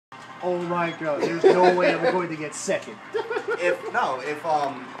Oh my god, there's no way I'm going to get second.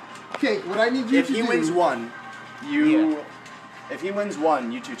 Okay, what I need you to do... If he wins one, If he wins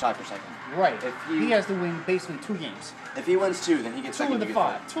one, you two tie for second. Right. He has to win basically 2 games. If he wins 2, then he gets second. 2 of the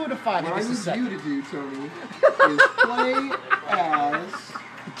 5. 2 of the 5. What I need you to do, Tony, is play as...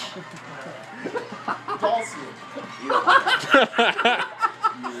 Dawson.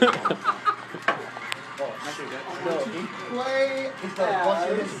 Play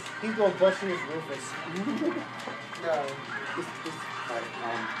He's going to bust his Rufus.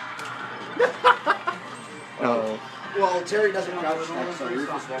 No. Well, Terry doesn't crouch next, so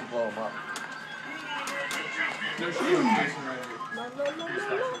Rufus won't blow him up. No, she was Jason right here.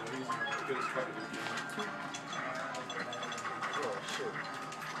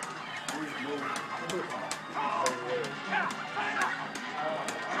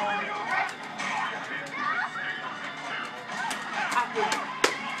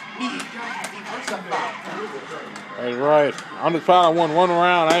 That's right. I'm just proud I won 1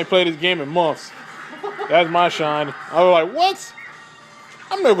 round. I ain't played this game in months. That's my shine. I was like, what?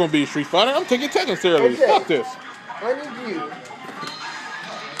 I'm never gonna be a Street Fighter. I'm taking Tekken seriously. Okay. Fuck this. I need you.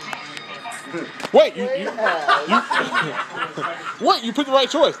 Wait, you what? You put the right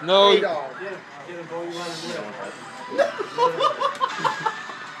choice. No.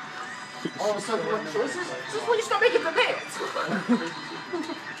 All of a sudden, what choices? This is when you start making demands.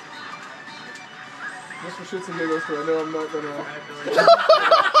 Just for shits and giggles, so I know I'm not gonna...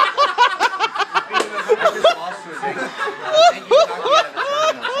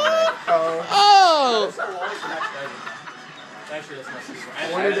 Oh!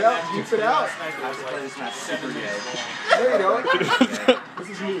 Point it out, keep it out. There you go. This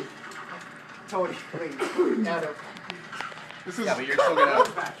is me. Tony, wait. Adam. This is... Yeah, but you're still gonna...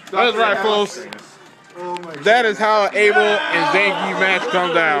 That's right, folks. Oh my God. That is how an Abel and Zangief match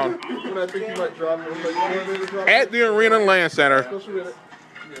comes down. When I think you might drop it, I'm like, you want me to drop it? At the Arena Land Center. Especially with it.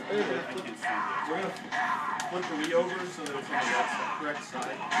 We're going to flip the Wii over so that it's on the correct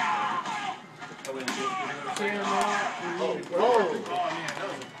side. That way it goes through. Oh, man, that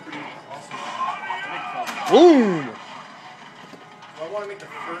was a pretty awesome. Boom! I want to make the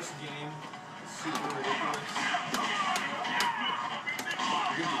first game super ridiculous.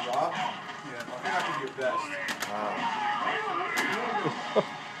 You're going to be Rob? Yeah, you're not going to be your best.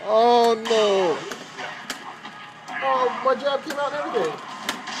 Oh no! Oh, my jab came out and everything.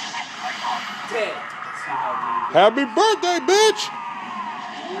 Happy birthday, bitch!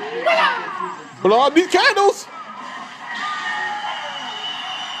 Blow out these candles!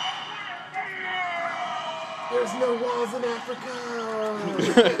 There's no walls in Africa.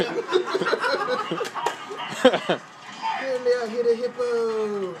 And now hit a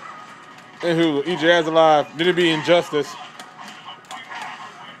hippo. And who? Eat your ass alive. Did it be injustice?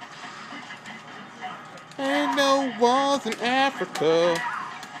 Ain't no walls in Africa.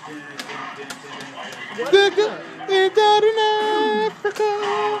 Ain't out in Africa.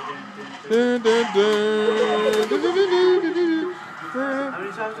 Dun, dun, dun, dun, dun, dun, dun, dun. How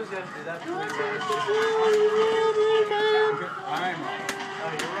many times does he have to do that?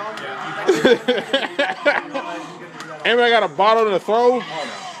 Anybody got a bottle in the throat? At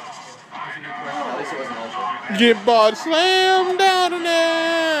least it wasn't ultra. Get body slammed down in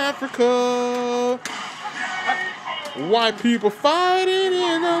Africa. White people fighting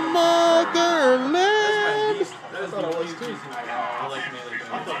in the motherland. That is the only reason I like Melee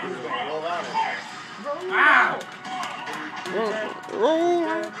games.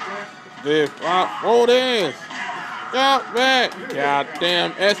 Roll this. Stop that.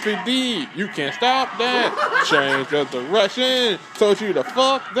 Goddamn SPD. You can't stop that. Change the direction. Told you to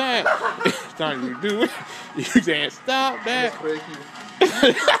fuck that. It's time you do it. You can't stop that.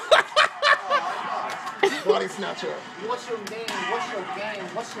 Body snatcher. What's your name? What's your game?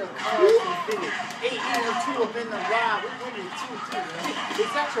 What's your cause? 8 and 2 up in the ride. We're winning 2-2.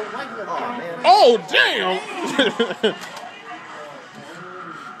 Is that your regular game? Oh, damn.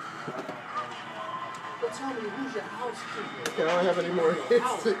 But tell me, who's your housekeeper? Okay, I don't have any more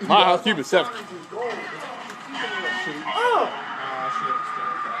hits to eat. My housekeeper seven. Oh!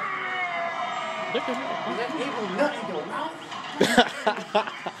 Damn. Is that Abel nut in your mouth?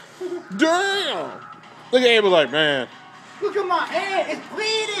 Look at Abel like, man. Look at my hand. It's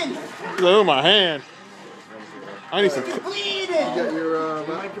bleeding. Look at my hand. I need some. It's bleeding. You got your,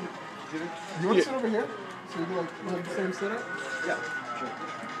 you want to sit over here? So you can like have the same setup? Yeah, sure.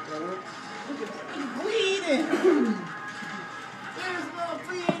 It's bleeding. There's no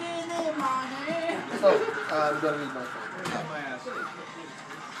bleeding in my hand. Oh, I'm gonna need my phone. My ass.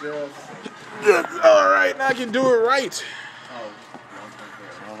 Just... All right, now I can do it right. Oh,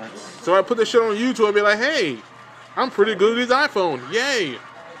 well, that's... So I put this shit on YouTube and be like, hey, I'm pretty good with this iPhone. Yay.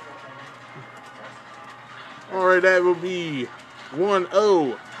 Alright, that will be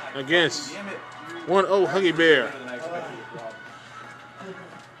 1-0 against 1-0 Huggy Bear.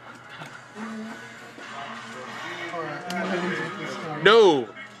 No.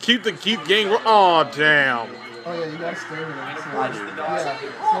 Keep game. Oh, damn. Oh yeah, you gotta stay with him. So, I do. yeah,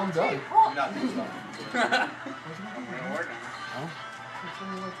 so I'm done. Not too much.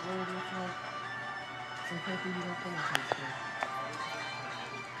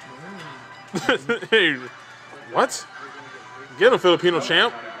 Hey, what? Get him, Filipino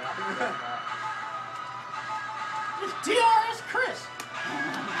champ. It's DRS Chris.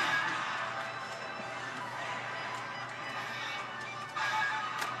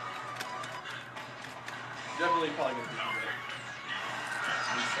 Definitely probably gonna be good.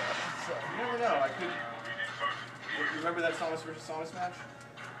 You never know. I could. You remember that Samus versus Samus match?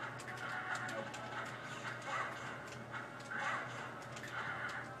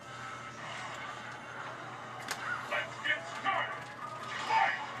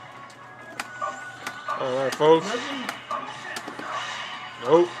 All right, folks.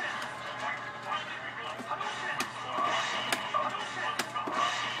 Nope.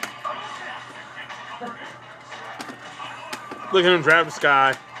 Look at him drive the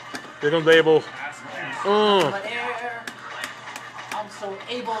sky. Here comes Abel. I'm so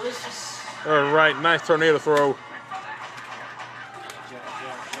able-licious. All right, nice tornado throw.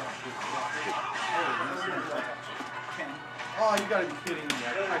 Oh, you gotta be kidding me.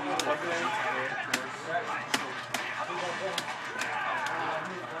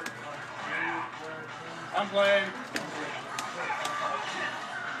 I'm playing.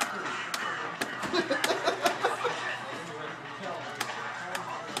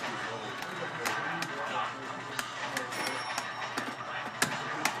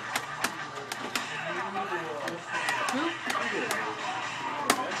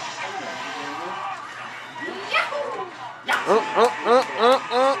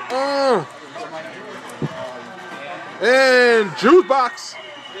 And juice box.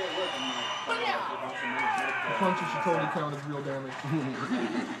 Punches should totally count as real damage.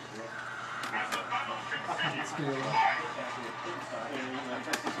 Scale.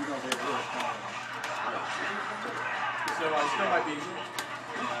 So I still might be.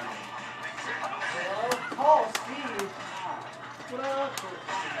 Oh, Steve. What up?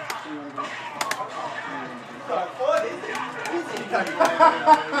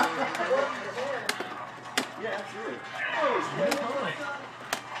 Yeah, absolutely.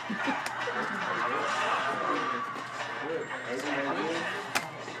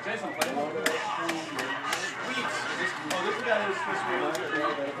 Jason, play. Oh, this guy is supposed to be really good.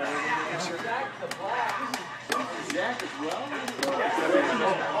 Zach as well?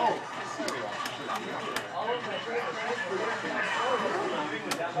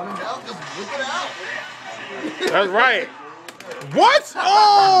 When in doubt, just whip it out. That's right. What?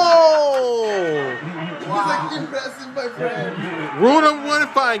 Oh! He's like impressive, my friend. Rule number 1 in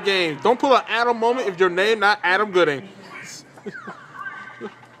fighting games. Don't pull an Adam moment if your name not Adam Gooding.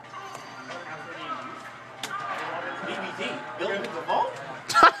 DVD. Built with the vault?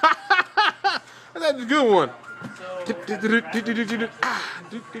 That's a good one.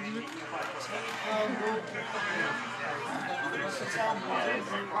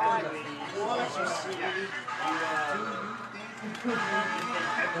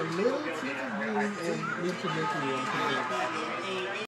 A little too green and need to make me